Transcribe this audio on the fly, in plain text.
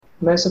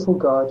Merciful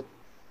God,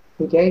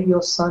 who gave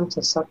your Son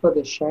to suffer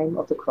the shame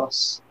of the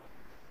cross,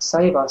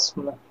 save us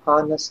from the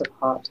hardness of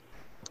heart,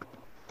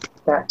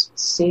 that,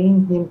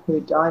 seeing him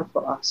who died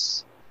for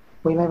us,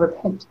 we may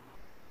repent,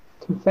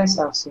 confess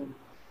our sin,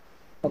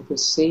 and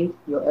receive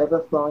your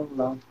ever-flowing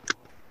love.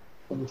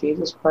 In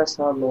Jesus Christ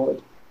our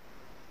Lord.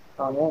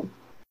 Amen.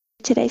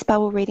 Today's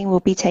Bible reading will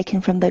be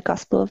taken from the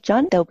Gospel of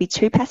John. There will be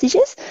two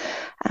passages.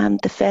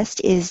 The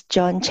first is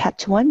John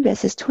chapter 1,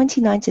 verses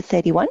 29 to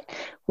 31,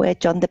 where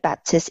John the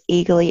Baptist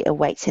eagerly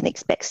awaits and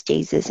expects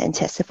Jesus and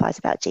testifies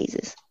about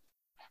Jesus.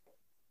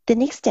 The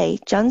next day,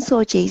 John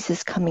saw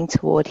Jesus coming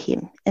toward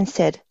him and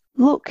said,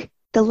 "Look,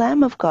 the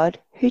Lamb of God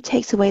who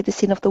takes away the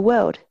sin of the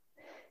world.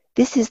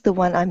 This is the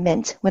one I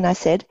meant when I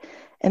said,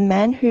 'A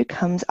man who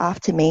comes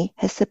after me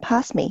has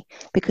surpassed me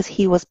because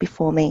he was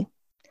before me.'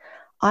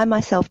 I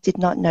myself did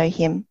not know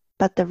him,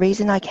 but the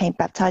reason I came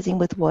baptizing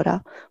with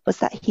water was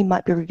that he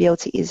might be revealed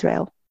to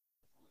Israel."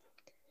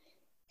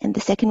 And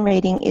the second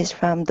reading is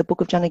from the book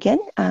of John again,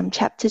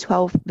 chapter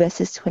 12,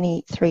 verses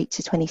 23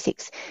 to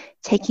 26,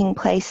 taking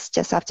place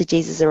just after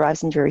Jesus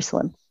arrives in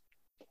Jerusalem.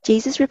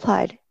 Jesus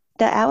replied,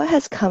 "The hour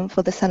has come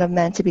for the Son of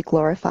Man to be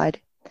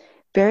glorified.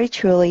 Very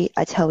truly,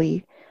 I tell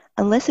you,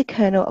 unless a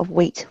kernel of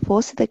wheat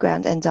falls to the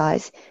ground and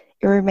dies,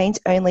 it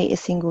remains only a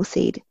single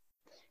seed.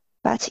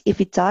 But if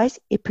it dies,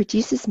 it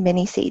produces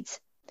many seeds.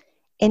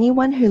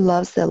 Anyone who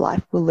loves their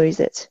life will lose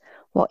it,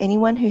 while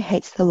anyone who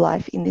hates their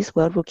life in this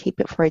world will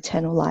keep it for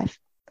eternal life.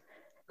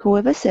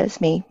 Whoever serves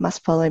me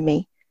must follow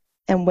me,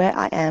 and where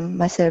I am,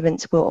 my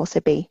servants will also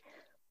be.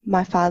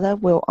 My Father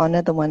will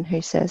honor the one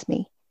who serves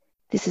me."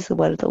 This is the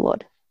word of the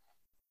Lord.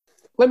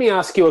 Let me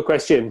ask you a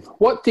question.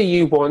 What do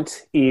you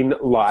want in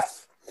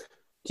life?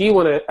 Do you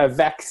want a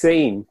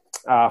vaccine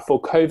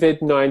for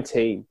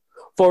COVID-19?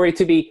 For it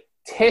to be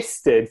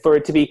tested, for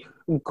it to be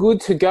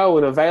good to go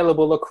and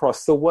available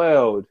across the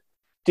world?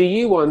 Do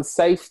you want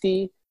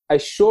safety,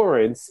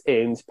 assurance,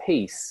 and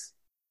peace?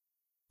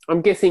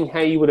 I'm guessing how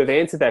you would have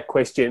answered that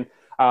question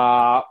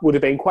would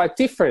have been quite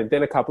different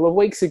than a couple of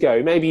weeks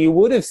ago. Maybe you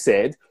would have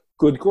said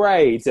good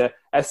grades,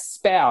 a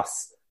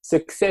spouse,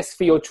 success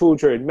for your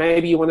children.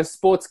 Maybe you want a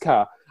sports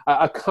car,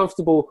 a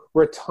comfortable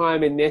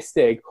retirement nest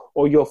egg,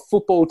 or your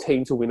football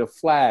team to win a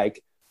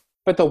flag.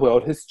 But the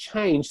world has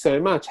changed so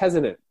much,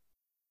 hasn't it?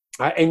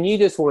 And you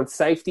just want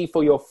safety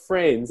for your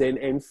friends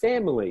and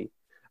family.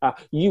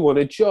 You want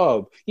a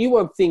job. You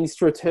want things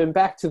to return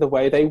back to the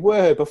way they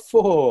were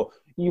before.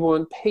 You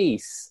want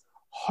peace,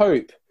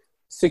 hope,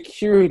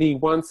 security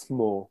once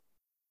more.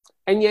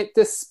 And yet,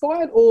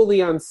 despite all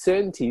the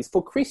uncertainties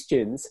for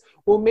Christians,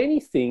 well, many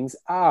things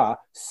are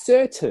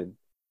certain.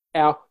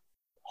 Our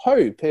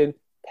hope and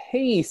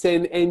peace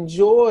and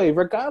joy,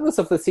 regardless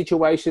of the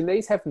situation,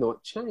 these have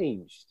not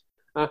changed.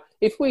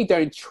 If we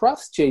don't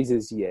trust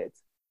Jesus yet,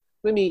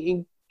 let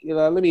me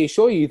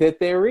assure you that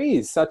there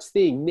is such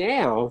thing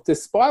now,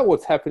 despite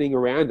what's happening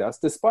around us,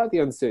 despite the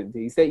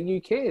uncertainties, that you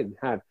can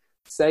have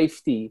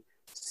safety,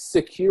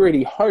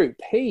 security, hope,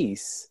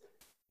 peace.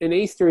 And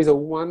Easter is a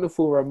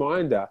wonderful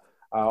reminder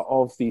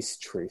of this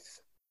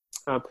truth.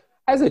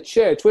 As a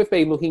church, we've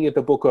been looking at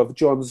the book of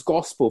John's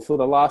Gospel for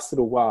the last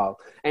little while.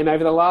 And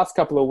over the last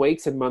couple of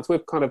weeks and months,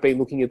 we've kind of been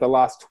looking at the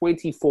last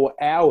 24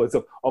 hours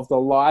of the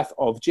life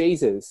of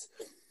Jesus.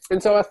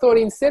 And so I thought,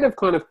 instead of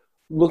kind of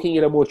looking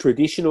at a more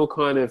traditional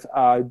kind of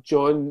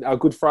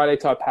Good Friday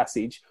type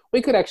passage,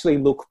 we could actually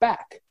look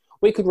back.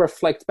 We could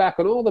reflect back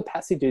on all the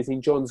passages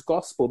in John's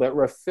Gospel that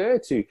refer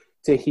to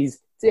his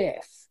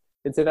death.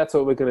 And so that's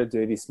what we're going to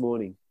do this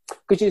morning.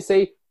 Because you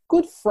see,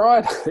 Good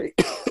Friday,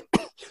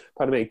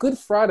 Good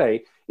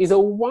Friday is a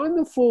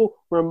wonderful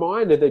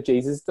reminder that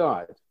Jesus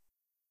died.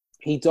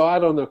 He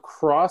died on the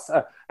cross,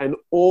 an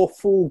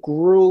awful,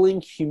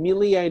 grueling,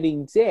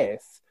 humiliating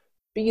death.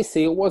 But you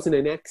see, it wasn't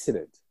an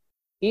accident.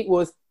 It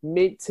was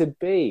meant to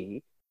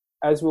be,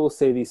 as we'll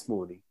see this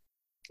morning.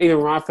 Even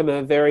right from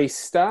the very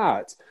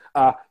start,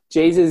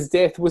 Jesus'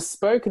 death was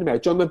spoken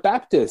about. John the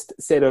Baptist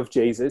said of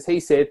Jesus,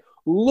 he said,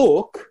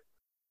 "Look,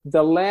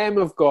 the Lamb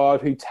of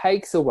God who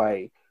takes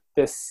away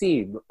the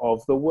sin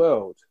of the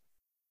world."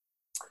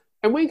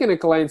 And we're going to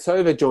glance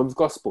over John's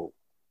Gospel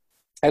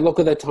and look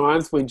at the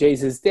times when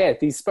Jesus'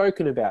 death is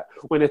spoken about,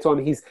 when it's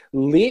on his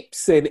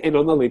lips and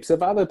on the lips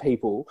of other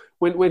people,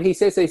 when he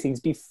says these things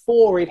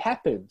before it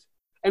happened.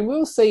 And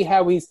we'll see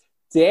how his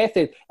death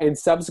and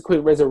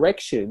subsequent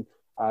resurrection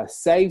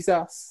saves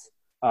us,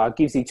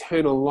 gives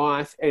eternal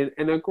life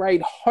and a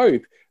great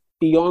hope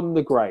beyond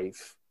the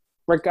grave,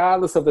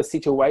 regardless of the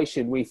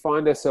situation we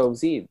find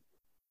ourselves in.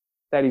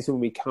 That is when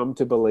we come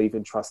to believe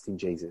and trust in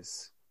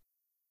Jesus.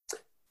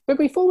 But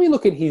before we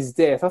look at his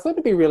death, I thought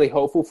it'd be really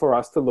helpful for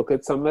us to look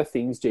at some of the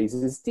things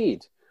Jesus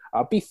did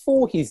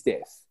before his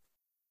death.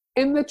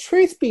 And the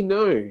truth be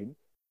known,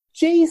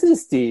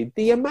 Jesus did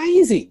the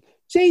amazing.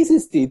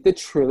 Jesus did the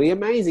truly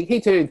amazing.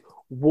 He turned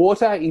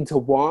water into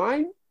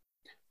wine.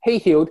 He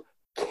healed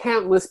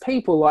countless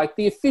people, like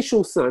the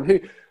official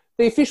son,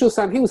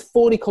 he was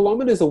 40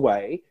 kilometers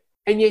away,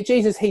 and yet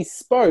Jesus, he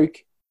spoke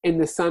and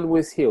the son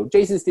was healed.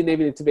 Jesus didn't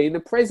even need to be in the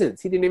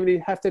presence. He didn't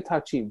even have to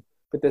touch him.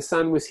 but the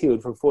son was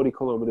healed from 40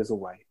 kilometers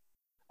away.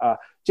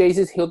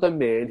 Jesus healed a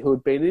man who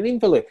had been an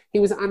invalid. He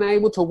was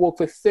unable to walk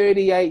for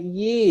 38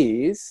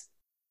 years,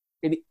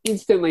 and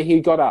instantly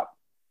he got up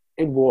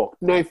and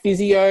walked. No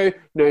physio,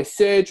 no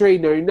surgery,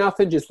 no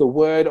nothing, just the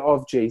word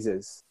of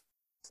Jesus.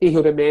 He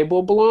healed a man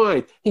born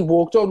blind. He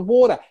walked on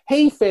water.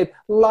 He fed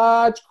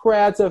large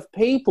crowds of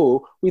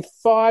people with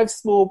 5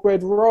 small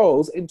bread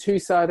rolls and 2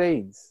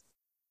 sardines.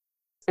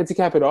 And to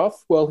cap it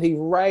off, well, he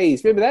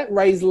raised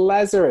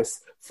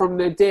Lazarus from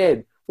the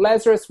dead.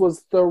 Lazarus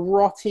was the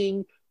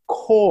rotting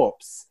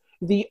corpse.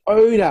 The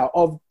odor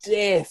of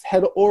death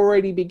had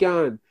already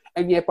begun.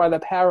 And yet by the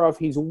power of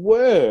his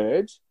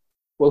word,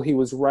 well, he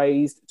was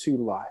raised to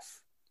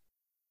life.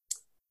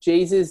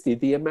 Jesus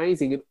did the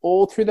amazing, and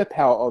all through the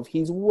power of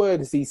his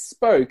word, as he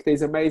spoke,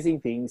 these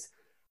amazing things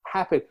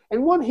happened.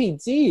 And what he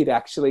did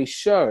actually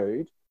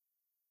showed,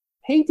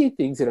 he did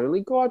things that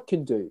only God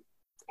can do.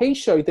 He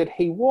showed that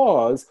he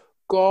was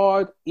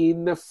God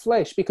in the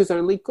flesh, because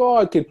only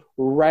God can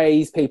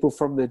raise people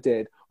from the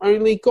dead.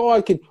 Only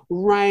God can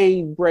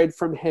rain bread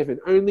from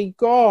heaven. Only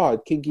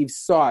God can give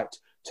sight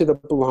to the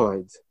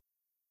blind.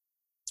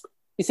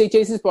 You see,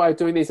 Jesus, by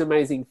doing these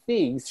amazing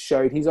things,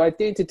 showed his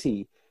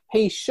identity.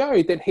 He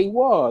showed that he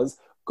was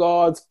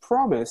God's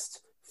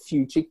promised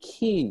future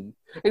king.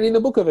 And in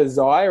the book of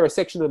Isaiah, a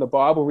section of the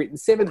Bible written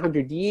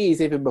 700 years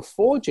even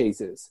before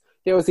Jesus,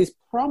 there was this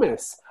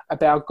promise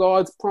about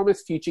God's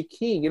promised future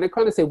king. And it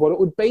kind of said what it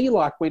would be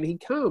like when he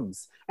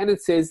comes. And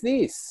it says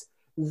this: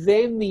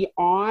 then the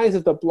eyes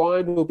of the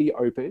blind will be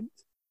opened,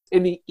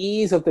 and the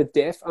ears of the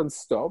deaf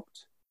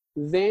unstopped.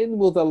 Then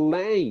will the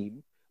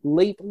lame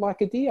leap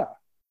like a deer,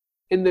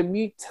 and the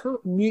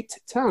mute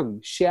tongue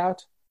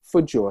shout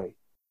for joy.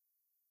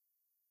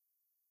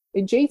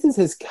 And Jesus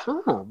has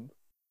come,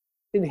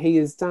 and he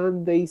has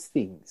done these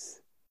things.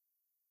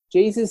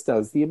 Jesus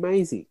does the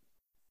amazing.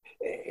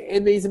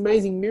 And these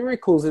amazing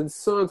miracles and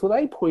signs, well,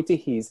 they point to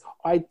his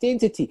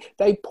identity.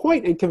 They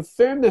point and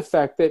confirm the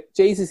fact that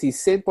Jesus is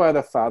sent by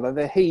the Father,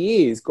 that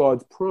he is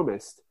God's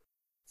promised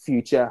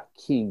future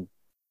king.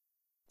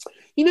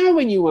 You know,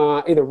 when you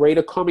either read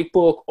a comic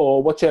book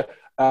or watch a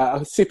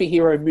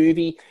superhero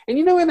movie, and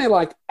you know when they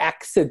like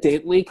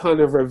accidentally kind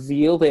of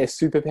reveal their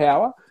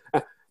superpower?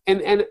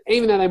 And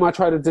even though they might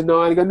try to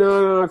deny and go,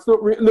 no, it's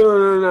not real,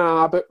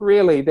 no, but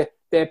really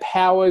their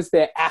powers,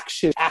 their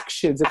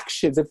actions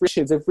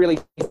have really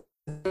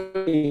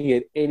doing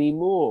it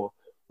anymore.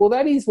 Well,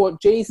 that is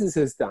what Jesus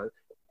has done.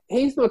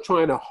 He's not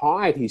trying to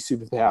hide his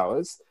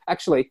superpowers.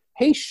 Actually,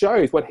 he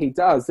shows what he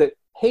does, that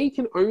he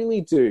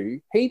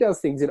does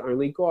things that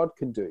only God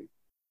can do.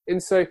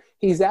 And so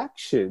his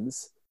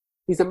actions,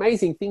 these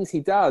amazing things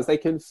he does, they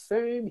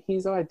confirm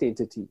his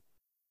identity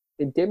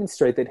and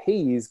demonstrate that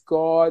he is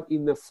God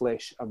in the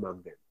flesh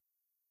among them.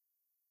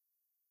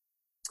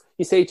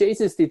 You see,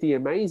 Jesus did the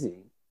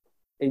amazing,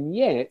 and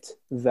yet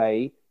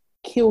they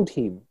killed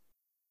him.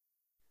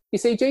 You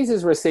see,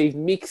 Jesus received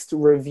mixed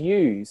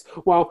reviews.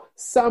 While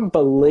some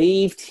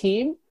believed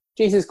him,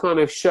 Jesus kind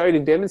of showed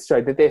and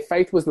demonstrated that their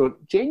faith was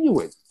not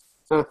genuine.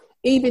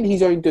 Even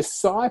his own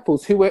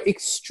disciples, who were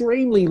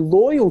extremely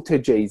loyal to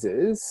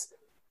Jesus,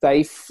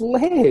 they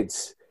fled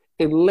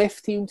and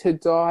left him to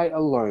die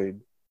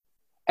alone.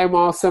 And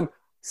while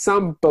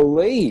some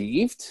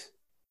believed,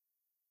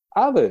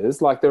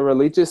 others, like the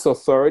religious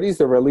authorities,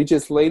 the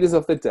religious leaders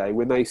of the day,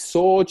 when they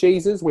saw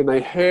Jesus, when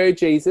they heard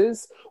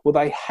Jesus, well,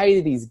 they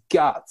hated his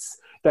guts.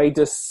 They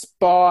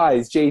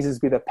despised Jesus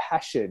with a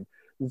passion.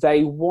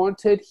 They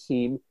wanted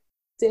him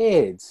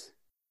dead.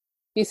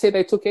 He said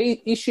they took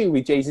issue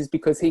with Jesus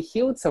because he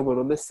healed someone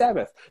on the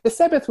Sabbath. The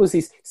Sabbath was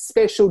this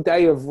special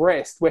day of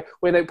rest where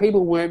the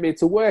people weren't meant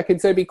to work. And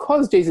so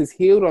because Jesus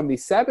healed on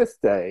this Sabbath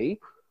day,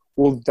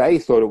 well, they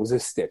thought it was a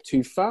step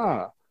too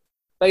far.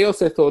 They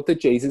also thought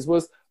that Jesus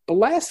was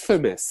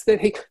blasphemous,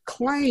 that he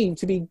claimed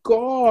to be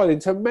God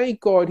and to make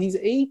God his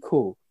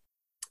equal.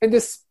 And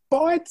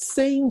despite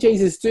seeing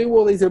Jesus do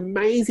all these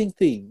amazing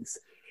things,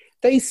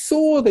 they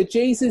saw that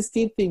Jesus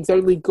did things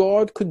only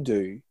God could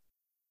do.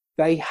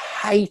 They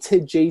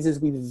hated Jesus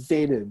with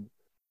venom,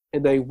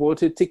 and they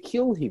wanted to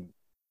kill him.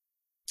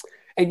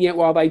 And yet,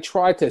 while they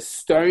tried to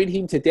stone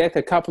him to death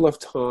a couple of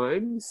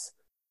times,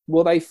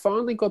 well, they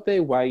finally got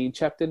their way in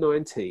chapter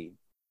 19,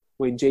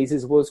 when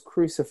Jesus was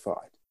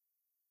crucified.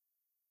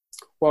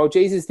 While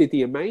Jesus did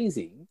the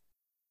amazing,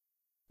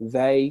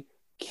 they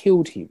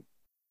killed him.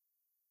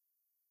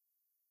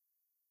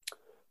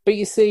 But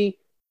you see,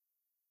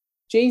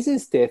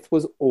 Jesus' death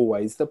was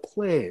always the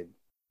plan.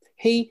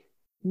 He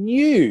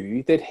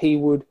knew that he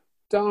would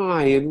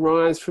die and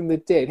rise from the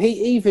dead.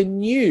 He even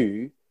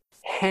knew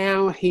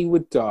how he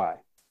would die,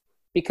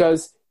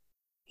 because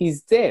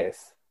his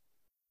death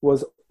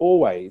was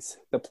always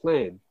the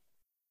plan.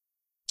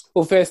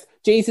 Well, first,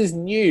 Jesus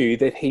knew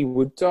that he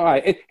would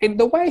die. And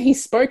the way he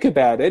spoke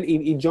about it,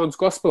 in John's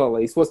Gospel at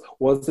least,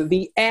 was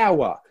the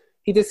hour.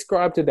 He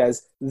described it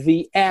as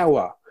the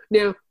hour.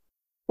 Now,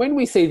 when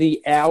we see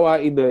the hour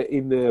in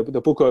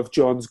the book of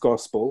John's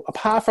Gospel,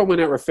 apart from when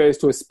it refers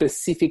to a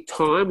specific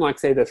time, like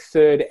say the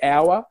third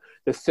hour,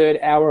 the third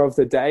hour of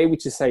the day,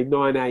 which is, say,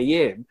 9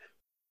 a.m.,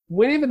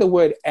 whenever the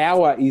word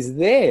hour is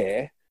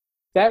there,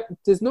 that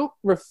does not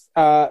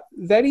that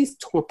is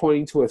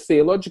pointing to a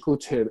theological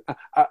term,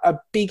 a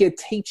bigger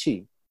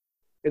teaching,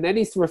 and that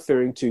is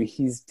referring to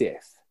his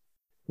death,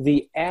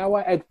 the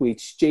hour at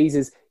which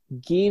Jesus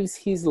gives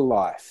his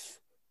life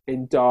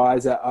and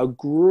dies a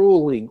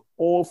grueling,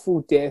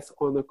 awful death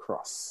on the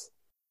cross.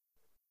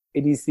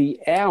 It is the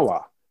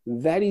hour,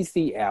 that is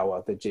the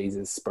hour that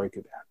Jesus spoke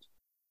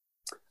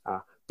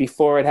about.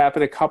 Before it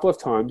happened a couple of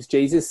times,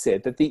 Jesus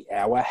said that the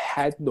hour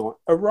had not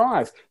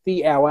arrived.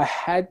 The hour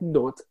had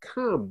not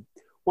come.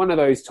 One of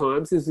those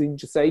times is in,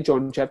 say,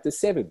 John chapter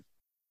 7.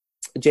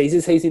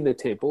 Jesus, he's in the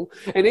temple,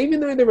 and even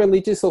though the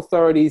religious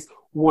authorities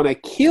want to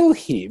kill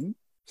him,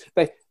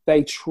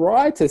 they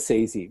try to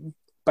seize him,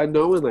 but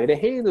no one laid a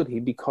hand on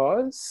him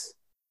because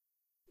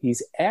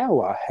his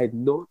hour had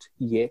not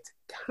yet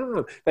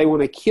come. They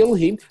want to kill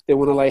him, they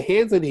want to lay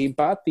hands on him,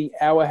 but the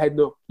hour had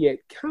not yet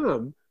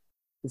come.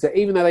 So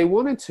even though they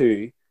wanted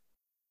to,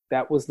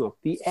 that was not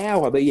the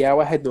hour. The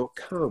hour had not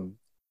come.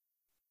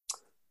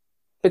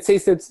 It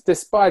says that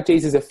despite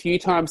Jesus a few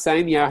times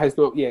saying the hour has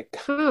not yet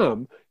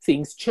come,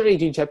 things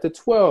change in chapter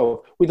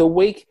 12. With a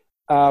week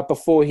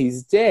before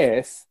his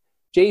death,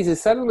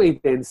 Jesus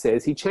suddenly then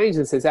says, he changes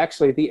and says,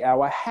 actually, the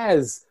hour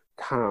has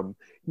come.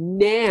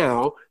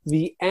 Now,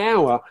 the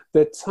hour,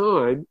 the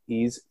time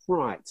is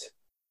right.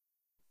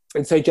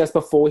 And so just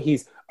before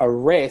his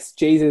arrest,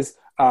 Jesus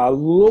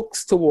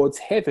looks towards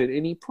heaven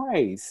and he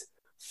prays,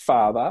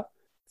 Father,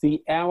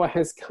 the hour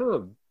has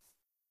come.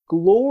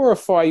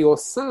 Glorify your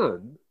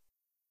Son,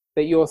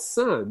 that your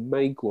Son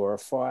may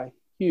glorify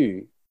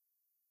you.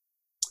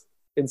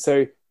 And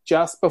so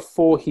just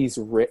before his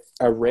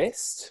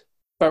arrest,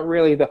 but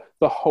really the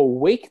whole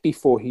week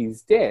before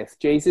his death,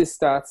 Jesus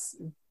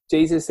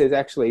says,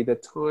 actually, the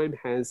time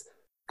has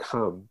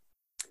come.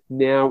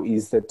 Now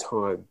is the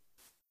time.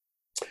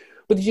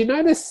 But did you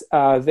notice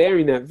there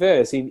in that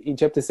verse, in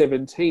chapter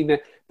 17,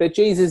 that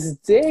Jesus'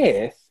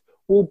 death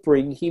will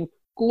bring him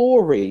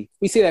glory?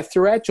 We see that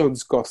throughout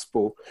John's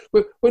Gospel.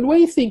 When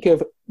we think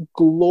of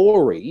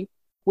glory,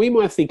 we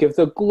might think of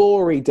the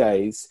glory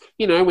days.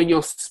 You know, when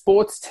your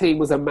sports team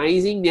was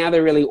amazing, now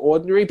they're really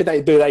ordinary, but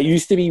they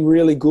used to be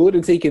really good.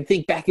 And so you can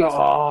think back,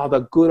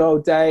 the good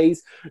old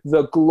days,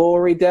 the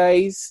glory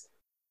days.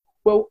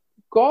 Well,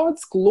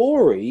 God's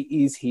glory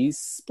is his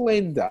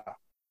splendor,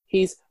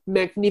 his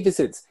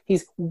magnificence,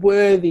 his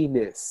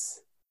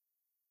worthiness.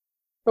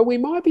 But we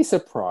might be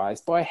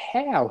surprised by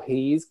how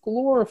he is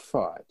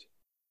glorified.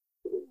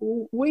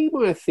 We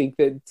might think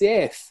that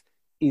death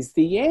is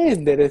the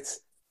end, that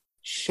it's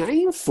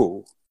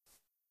shameful.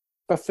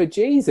 But for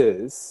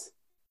Jesus,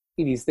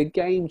 it is the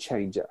game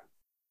changer.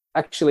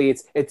 Actually,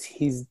 it's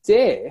his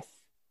death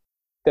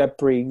that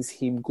brings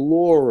him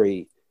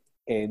glory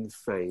and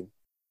fame.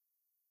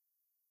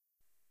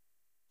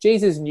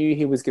 Jesus knew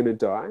he was going to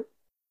die.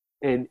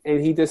 And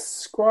he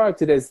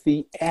described it as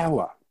the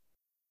hour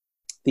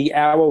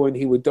when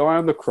he would die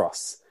on the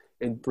cross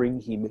and bring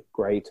him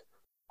great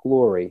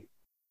glory.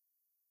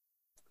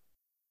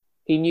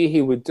 He knew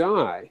he would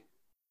die,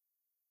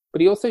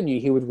 but he also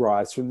knew he would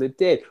rise from the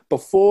dead.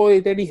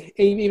 Before that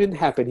even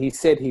happened, he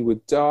said he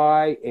would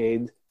die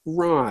and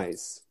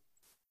rise.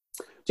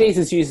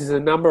 Jesus uses a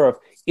number of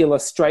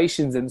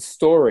illustrations and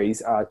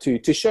stories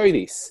to show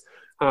this.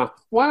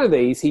 One of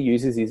these he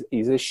uses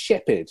is a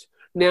shepherd.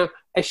 Now,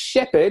 a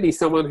shepherd is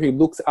someone who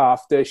looks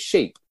after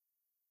sheep.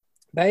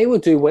 They will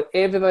do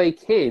whatever they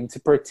can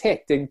to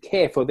protect and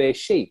care for their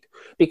sheep,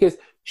 because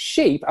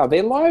sheep are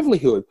their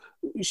livelihood.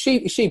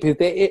 Sheep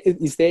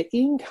is their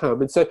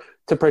income, and so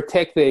to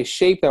protect their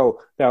sheep,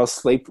 they'll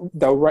sleep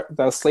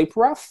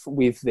rough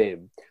with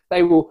them.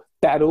 They will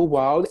battle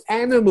wild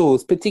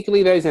animals,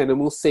 particularly those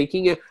animals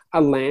seeking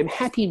a lamb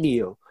happy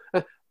meal.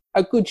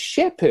 A good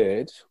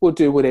shepherd will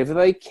do whatever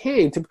they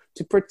can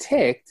to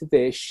protect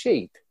their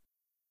sheep.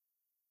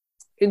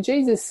 And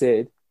Jesus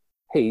said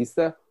he's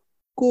the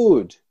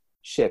good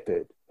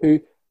shepherd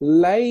who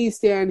lays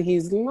down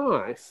his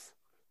life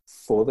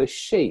for the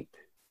sheep.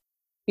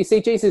 You see,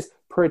 Jesus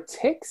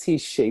protects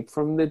his sheep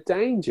from the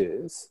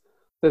dangers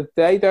that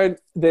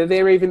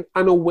they're even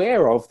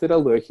unaware of that are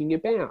lurking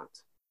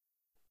about.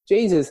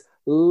 Jesus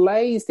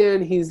lays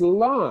down his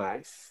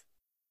life.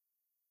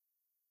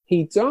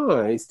 He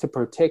dies to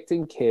protect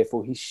and care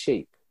for his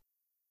sheep.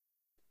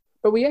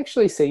 But we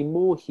actually see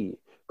more here.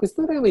 Because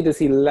not only does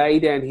he lay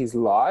down his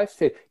life,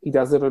 he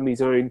does it on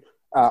his own,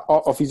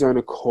 of his own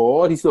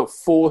accord. He's not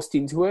forced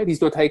into it.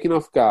 He's not taken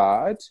off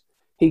guard.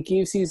 He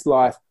gives his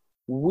life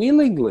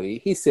willingly.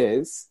 He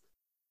says,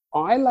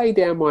 I lay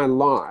down my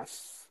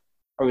life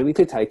only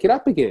to take it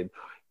up again.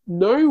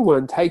 No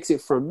one takes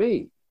it from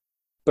me,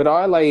 but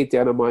I lay it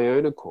down on my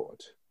own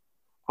accord.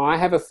 I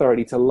have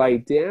authority to lay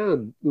it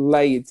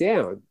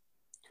down,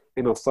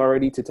 and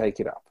authority to take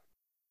it up.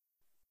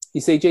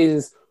 You see,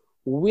 Jesus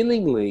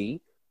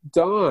willingly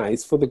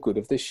dies for the good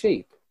of the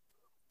sheep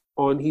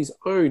on his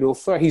own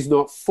authority. He's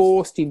not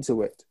forced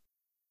into it.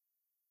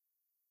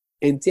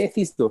 And death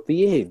is not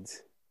the end.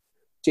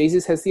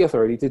 Jesus has the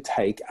authority to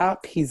take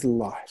up his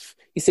life.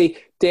 You see,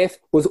 death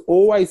was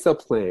always the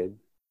plan,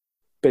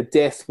 but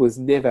death was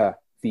never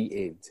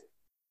the end.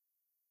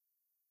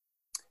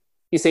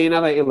 You see,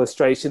 another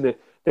illustration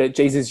that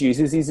Jesus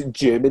uses is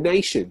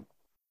germination.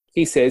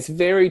 He says,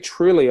 very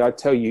truly, I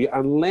tell you,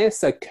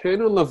 unless a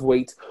kernel of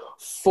wheat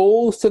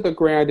falls to the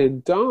ground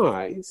and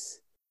dies,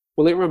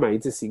 well, it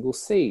remains a single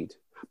seed.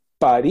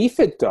 But if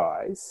it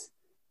dies,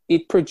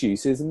 it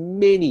produces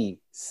many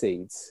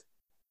seeds.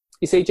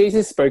 You see,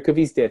 Jesus spoke of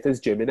his death as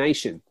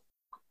germination.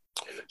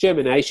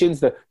 Germination is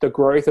the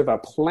growth of a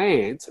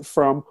plant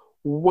from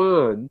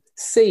one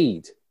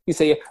seed. You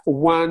see,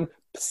 one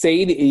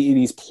seed,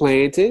 it is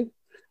planted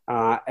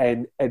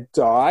and it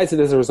dies,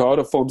 and as a result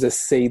it forms a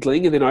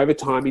seedling, and then over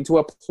time into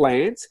a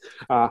plant.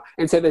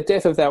 And so the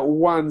death of that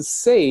one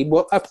seed,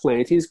 well, a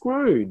plant is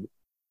grown.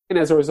 And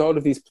as a result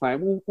of this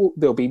plant,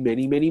 there'll be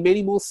many, many,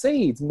 many more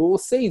seeds. More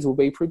seeds will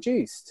be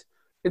produced.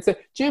 And so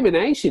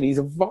germination is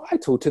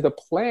vital to the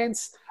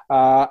plants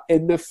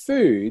and the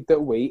food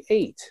that we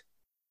eat.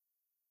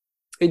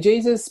 And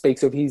Jesus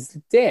speaks of his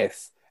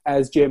death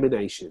as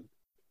germination.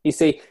 You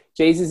see,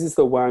 Jesus is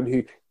the one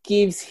who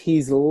gives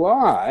his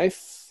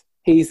life.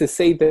 He's the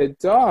seed that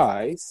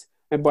dies,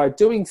 and by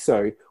doing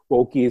so,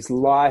 well, gives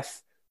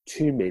life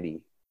to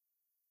many.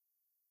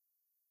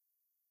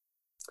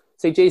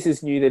 See,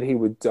 Jesus knew that he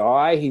would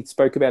die. He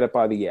spoke about it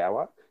by the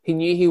hour. He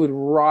knew he would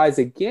rise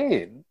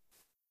again,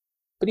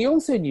 but he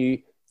also knew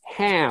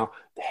how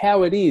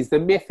it is, the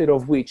method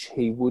of which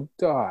he would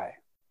die.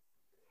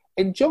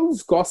 And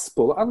John's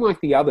gospel,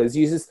 unlike the others,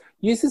 uses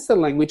the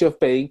language of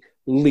being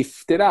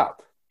lifted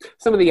up.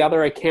 Some of the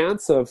other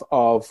accounts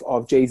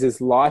of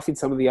Jesus' life in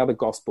some of the other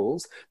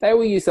gospels, they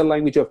will use the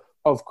language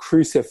of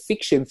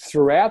crucifixion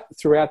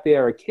throughout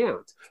their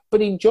account.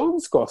 But in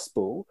John's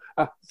gospel,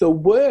 the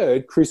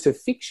word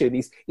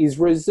crucifixion is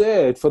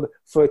reserved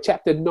for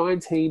chapter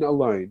 19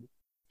 alone.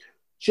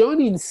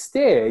 John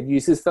instead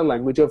uses the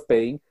language of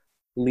being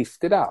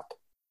lifted up.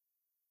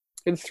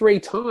 And 3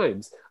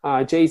 times,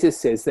 Jesus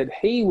says that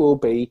he will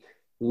be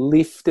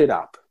lifted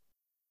up.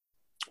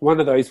 One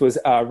of those was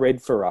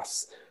read for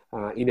us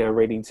in our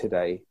reading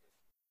today.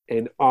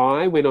 And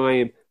when I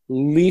am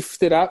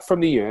lifted up from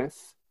the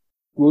earth,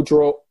 will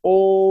draw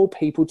all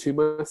people to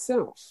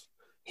myself.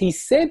 He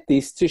said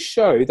this to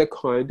show the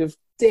kind of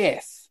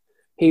death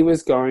he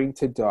was going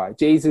to die.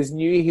 Jesus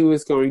knew he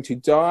was going to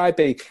die,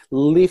 being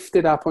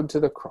lifted up onto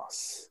the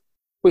cross.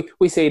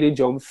 We see it in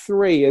John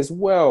 3 as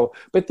well,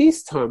 but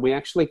this time we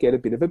actually get a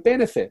bit of a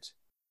benefit.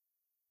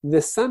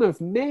 The Son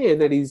of Man,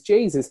 that is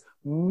Jesus,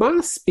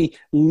 must be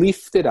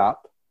lifted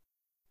up,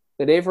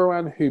 that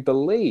everyone who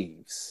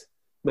believes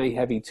may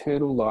have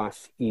eternal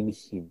life in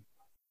him.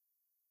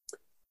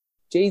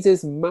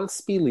 Jesus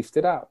must be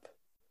lifted up,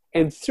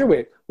 and through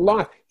it,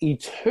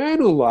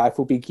 eternal life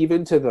will be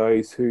given to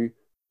those who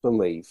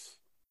believe.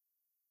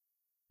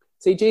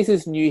 See,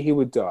 Jesus knew he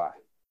would die.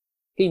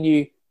 He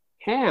knew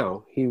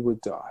how he would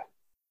die.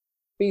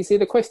 But you see,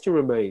 the question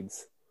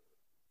remains,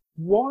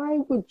 why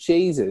would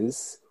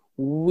Jesus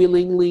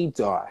willingly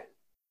die?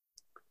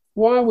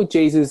 Why would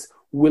Jesus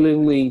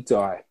willingly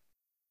die?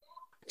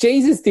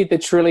 Jesus did the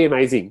truly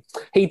amazing.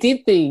 He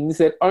did things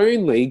that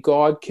only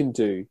God can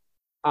do.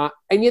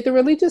 And yet the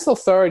religious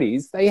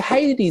authorities, they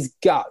hated his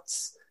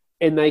guts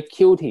and they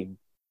killed him.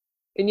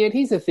 And yet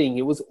here's the thing,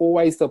 it was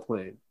always the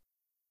plan.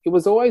 It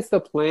was always the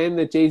plan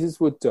that Jesus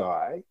would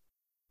die,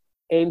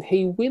 and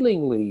he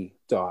willingly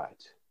died.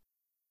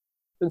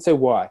 And so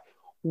why?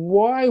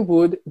 Why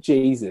would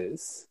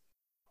Jesus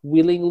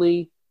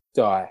willingly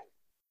die?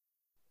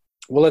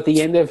 Well, at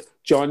the end of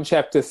John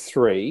chapter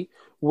 3,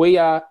 we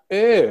are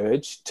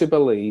urged to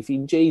believe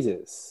in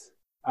Jesus.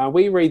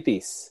 We read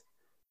this: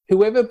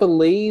 whoever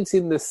believes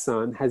in the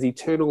Son has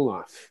eternal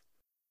life,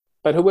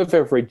 but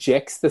whoever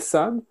rejects the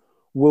Son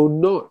will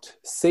not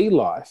see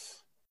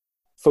life,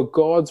 for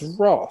God's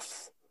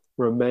wrath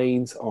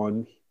remains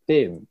on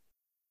them.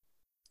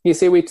 You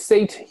see, we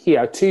see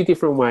here 2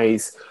 different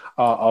ways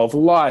of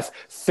life.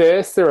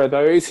 First, there are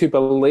those who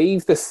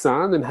believe the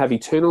Son and have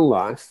eternal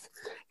life.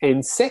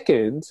 And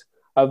second,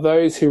 are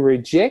those who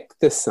reject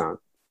the Son,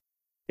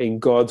 and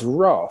God's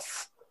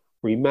wrath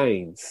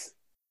remains.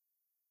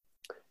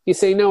 You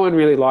see, no one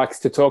really likes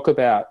to talk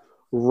about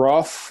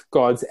wrath,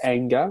 God's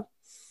anger.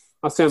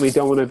 I certainly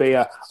don't want to be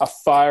a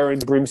fire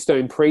and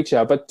brimstone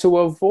preacher, but to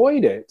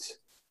avoid it,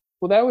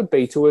 well, that would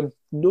be to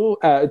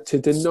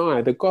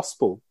deny the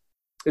gospel.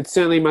 It's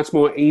certainly much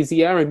more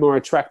easier and more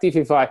attractive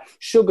if I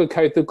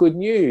sugarcoat the good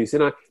news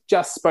and I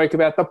just spoke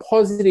about the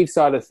positive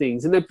side of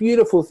things and the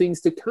beautiful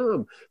things to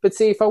come. But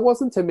see, if I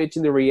wasn't to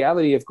mention the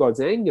reality of God's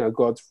anger,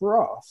 God's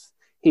wrath,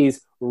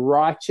 his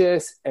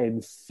righteous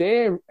and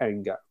fair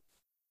anger,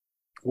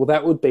 well,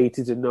 that would be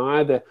to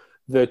deny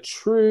the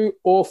true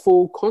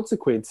awful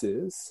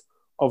consequences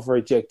of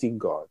rejecting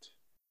God.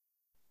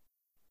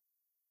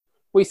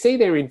 We see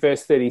there in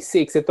verse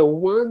 36 that the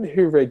one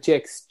who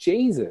rejects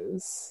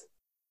Jesus,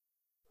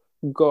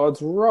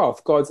 God's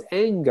wrath, God's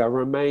anger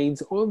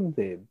remains on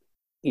them.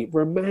 It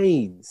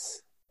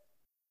remains.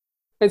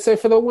 And so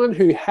for the one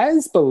who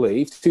has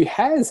believed, who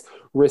has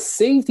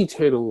received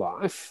eternal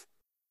life,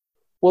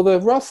 well, the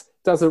wrath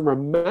doesn't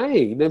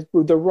remain.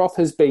 The wrath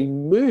has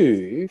been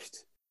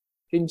moved,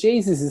 and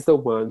Jesus is the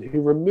one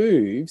who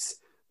removes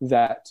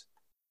that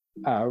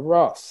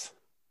wrath.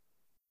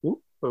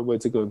 Ooh, my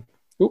words are gone.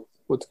 Ooh,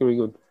 what's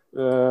going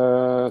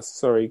on?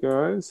 Sorry,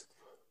 guys.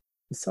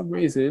 For some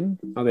reason...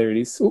 Oh, there it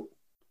is. Ooh.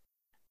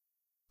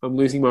 I'm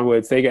losing my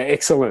words. There you go.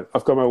 Excellent.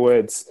 I've got my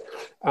words.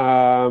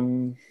 Let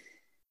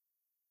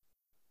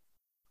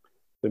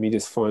me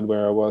just find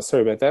where I was.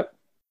 Sorry about that.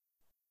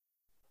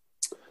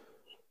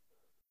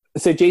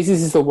 So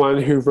Jesus is the one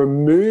who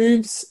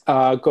removes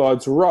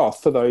God's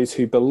wrath for those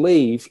who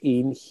believe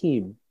in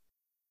him.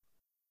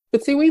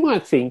 But see, we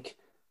might think,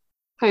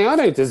 hey, I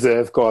don't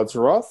deserve God's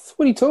wrath.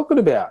 What are you talking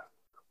about?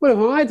 What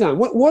have I done?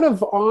 What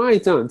have I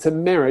done to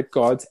merit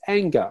God's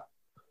anger?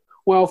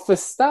 Well, for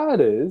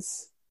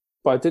starters,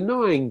 by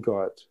denying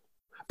God,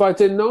 by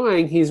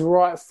denying his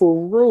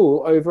rightful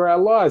rule over our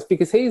lives,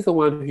 because he's the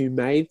one who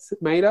made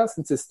us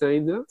and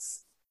sustained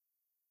us,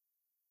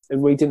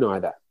 and we deny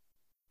that.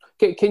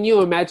 Can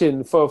you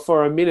imagine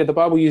for a minute, the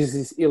Bible uses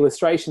this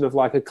illustration of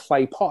like a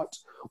clay pot,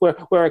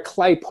 where a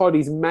clay pot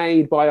is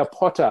made by a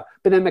potter,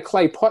 but then the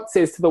clay pot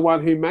says to the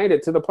one who made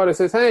it, to the potter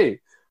says, hey,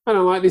 I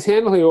don't like this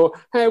handle here, or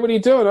hey, what are you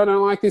doing? I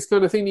don't like this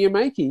kind of thing that you're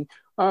making.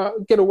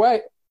 Get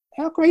away.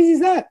 How crazy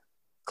is that?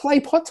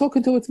 Clay pot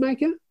talking to its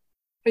maker?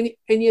 And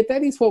yet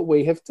that is what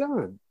we have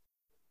done.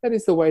 That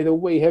is the way that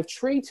we have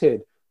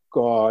treated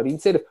God.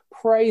 Instead of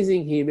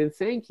praising him and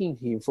thanking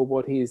him for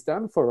what he has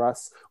done for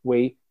us,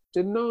 we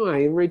deny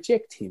and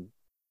reject him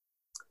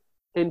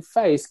and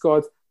face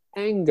God's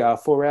anger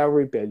for our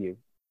rebellion.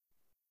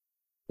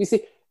 You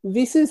see,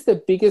 this is the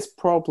biggest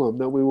problem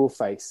that we will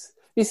face.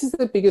 This is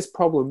the biggest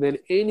problem than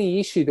any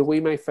issue that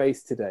we may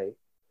face today.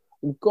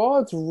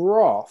 God's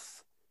wrath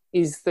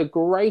is the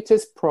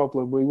greatest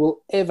problem we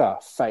will ever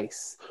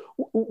face.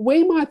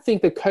 We might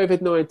think that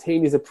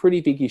COVID-19 is a pretty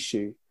big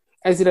issue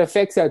as it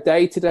affects our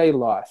day-to-day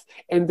life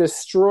and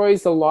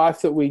destroys the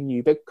life that we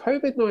knew. But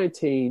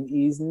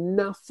COVID-19 is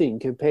nothing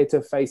compared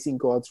to facing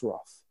God's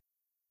wrath.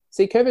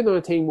 See,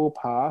 COVID-19 will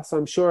pass.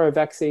 I'm sure a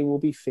vaccine will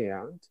be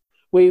found.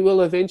 We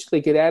will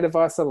eventually get out of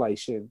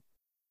isolation,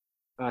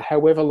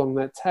 however long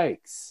that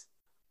takes.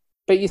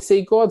 But you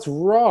see, God's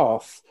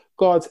wrath,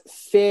 God's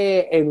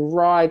fair and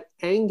right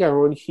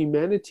anger on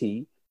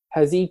humanity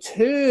has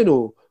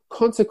eternal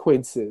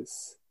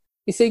consequences.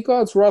 You see,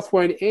 God's wrath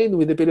won't end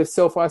with a bit of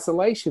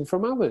self-isolation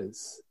from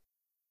others.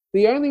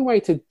 The only way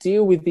to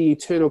deal with the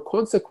eternal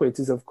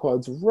consequences of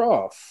God's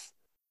wrath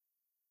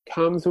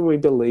comes when we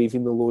believe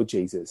in the Lord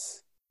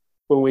Jesus,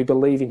 when we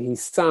believe in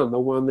his Son, the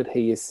one that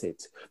he has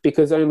sent,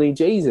 because only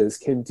Jesus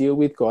can deal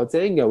with God's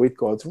anger, with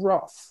God's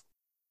wrath.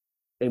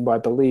 And by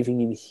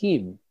believing in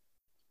him,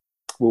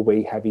 will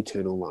we have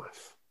eternal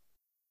life.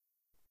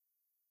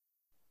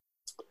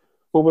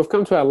 Well, we've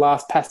come to our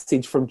last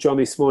passage from John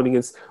this morning.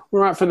 It's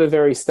right from the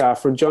very start,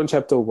 from John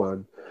chapter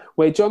 1,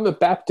 where John the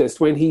Baptist,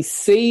 when he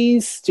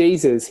sees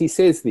Jesus, he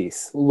says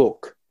this,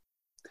 look,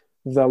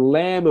 the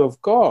Lamb of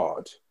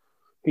God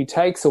who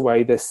takes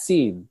away the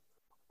sin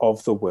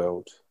of the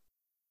world.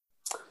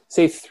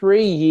 See,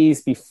 3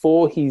 years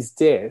before his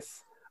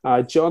death,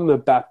 John the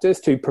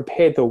Baptist, who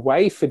prepared the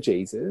way for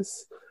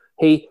Jesus,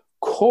 he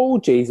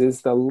called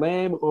Jesus the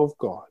Lamb of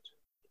God,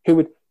 who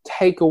would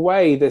take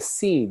away the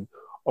sin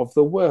of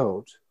the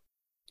world.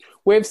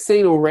 We've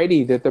seen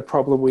already that the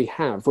problem we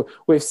have.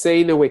 We've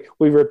seen that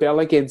we rebel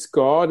against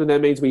God, and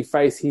that means we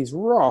face his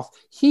wrath.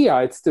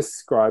 Here it's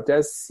described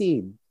as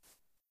sin.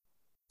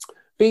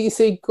 But you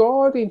see,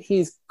 God in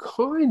his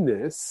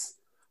kindness,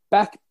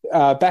 back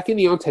in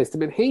the Old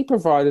Testament, he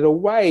provided a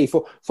way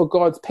for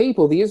God's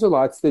people, the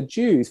Israelites, the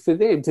Jews, for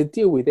them to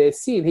deal with their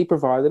sin. He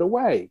provided a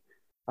way.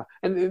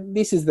 And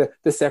this is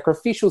the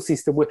sacrificial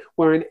system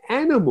where an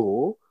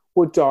animal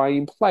would die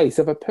in place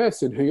of a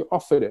person who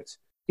offered it.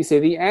 You see,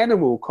 the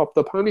animal copped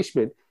the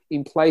punishment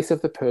in place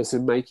of the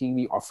person making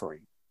the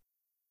offering.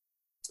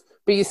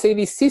 But you see,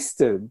 this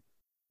system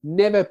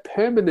never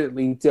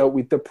permanently dealt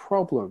with the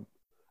problem.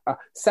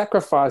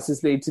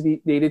 Sacrifices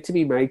needed to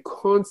be made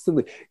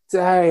constantly,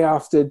 day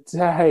after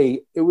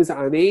day. It was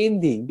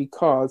unending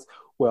because,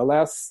 well,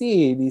 our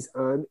sin is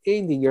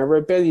unending. Our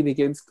rebellion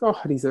against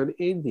God is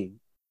unending.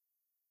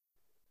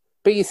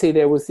 But you see,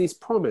 there was this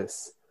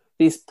promise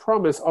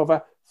of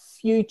a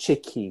future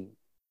king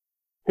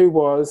who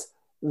was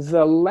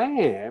the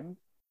Lamb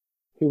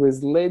who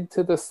was led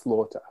to the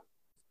slaughter.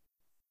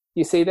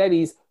 You see, that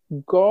is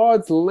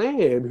God's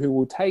Lamb who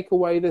will take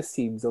away the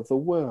sins of the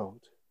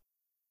world.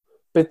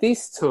 But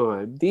this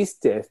time, this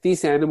death,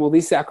 this animal,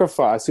 this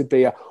sacrifice would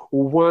be a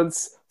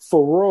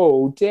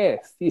once-for-all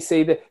death. You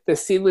see, the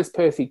sinless,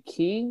 perfect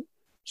King,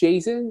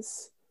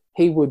 Jesus,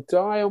 he would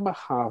die on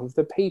behalf of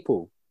the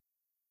people.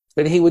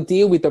 And he would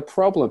deal with the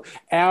problem,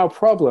 our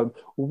problem,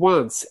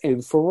 once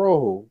and for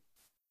all.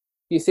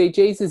 You see,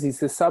 Jesus is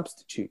the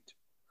substitute.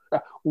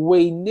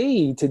 We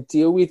need to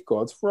deal with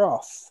God's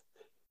wrath.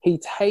 He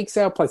takes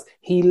our place.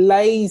 He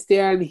lays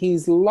down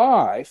his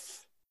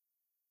life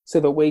so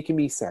that we can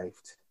be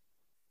saved.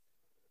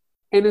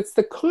 And it's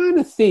the kind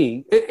of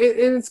thing, and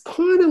it's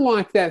kind of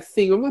like that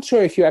thing. I'm not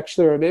sure if you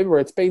actually remember,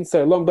 it's been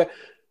so long, but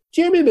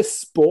do you remember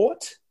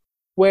sport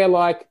where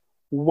like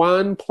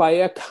one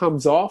player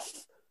comes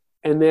off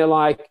and they're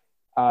like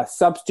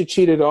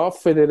substituted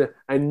off, and then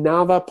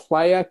another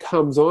player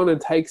comes on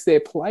and takes their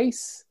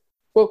place?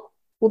 Well,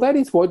 that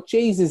is what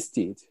Jesus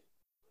did.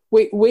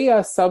 We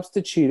are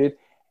substituted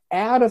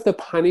out of the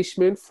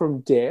punishment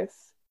from death.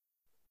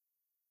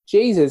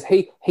 Jesus,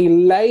 he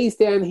lays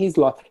down his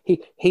life.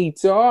 He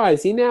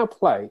dies in our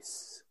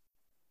place.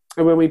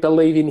 And when we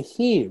believe in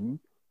him,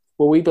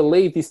 well, we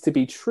believe this to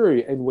be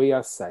true and we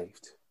are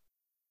saved.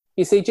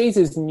 You see,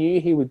 Jesus knew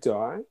he would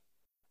die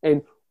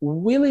and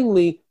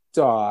willingly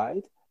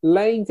died,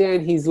 laying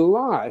down his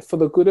life for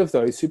the good of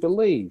those who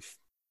believe.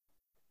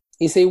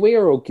 You see, we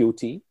are all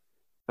guilty.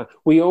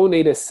 We all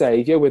need a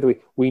saviour, whether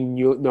we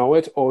know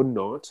it or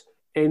not.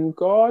 And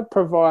God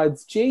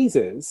provides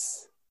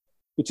Jesus,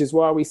 which is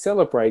why we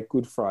celebrate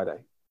Good Friday.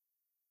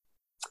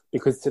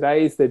 Because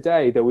today is the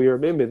day that we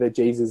remember that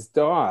Jesus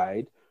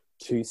died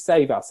to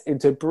save us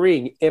and to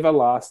bring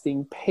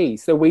everlasting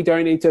peace, that we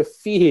don't need to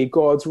fear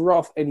God's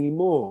wrath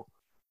anymore.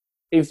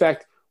 In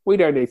fact, we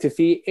don't need to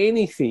fear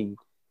anything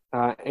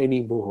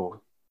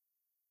anymore,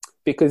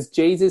 because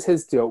Jesus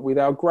has dealt with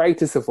our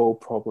greatest of all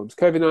problems.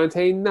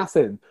 COVID-19,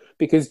 nothing,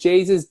 because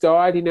Jesus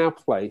died in our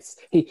place.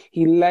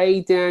 He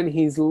laid down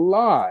his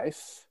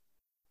life.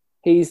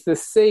 He's the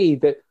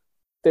seed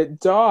that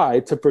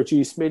died to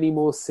produce many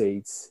more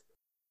seeds.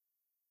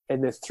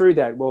 And that through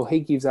that, well, he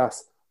gives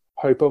us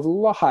hope of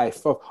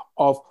life,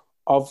 of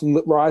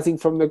rising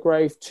from the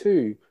grave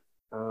too,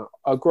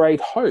 a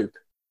great hope,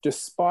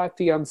 despite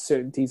the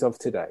uncertainties of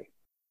today.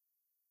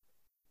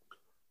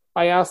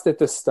 I asked at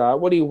the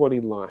start, what do you want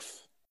in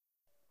life?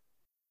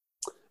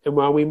 And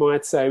while we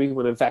might say we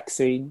want a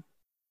vaccine,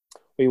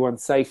 we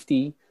want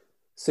safety,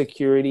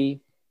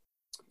 security,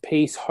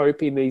 peace,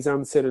 hope in these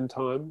uncertain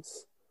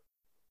times,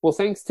 well,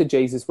 thanks to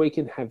Jesus, we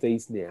can have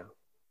these now.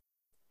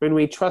 When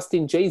we trust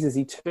in Jesus,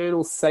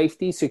 eternal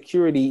safety,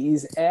 security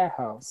is our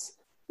house.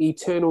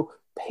 Eternal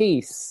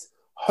peace,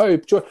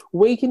 hope, joy.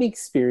 We can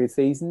experience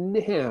these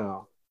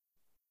now.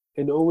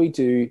 And all we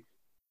do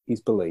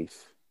is believe.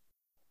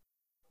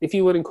 If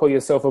you wouldn't call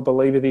yourself a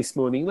believer this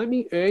morning, let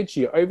me urge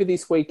you over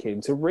this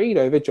weekend to read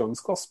over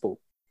John's Gospel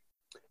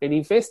and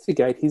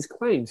investigate his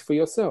claims for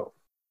yourself.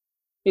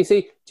 You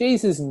see,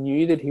 Jesus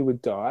knew that he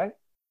would die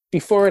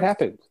before it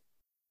happened.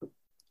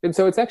 And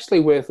so it's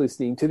actually worth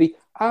listening to the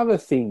other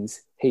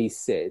things he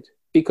said,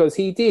 because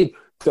he did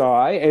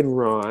die and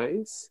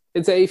rise.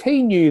 And so if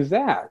he knew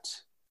that,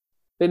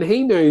 then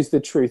he knows the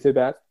truth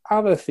about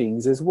other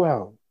things as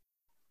well.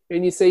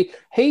 And you see,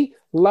 he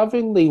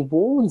lovingly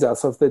warns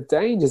us of the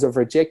dangers of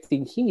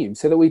rejecting him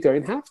so that we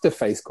don't have to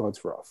face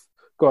God's wrath,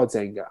 God's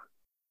anger.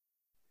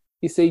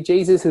 You see,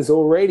 Jesus has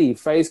already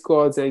faced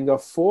God's anger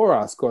for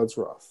us, God's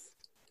wrath.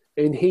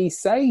 And he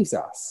saves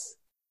us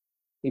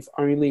if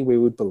only we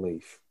would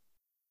believe.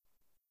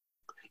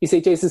 You see,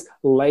 Jesus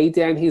laid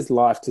down his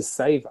life to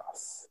save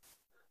us.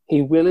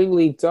 He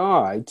willingly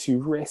died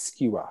to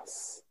rescue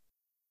us.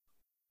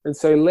 And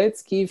so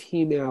let's give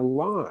him our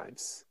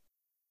lives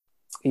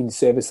in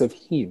service of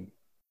him.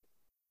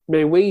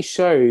 May we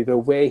show that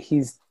we're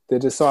the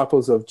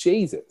disciples of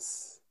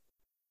Jesus.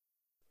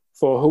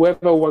 For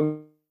whoever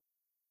wants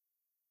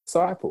to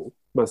disciple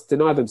must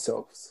deny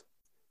themselves,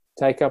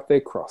 take up their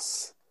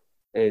cross,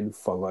 and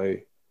follow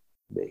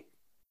me.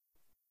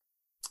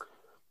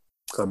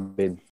 Amen.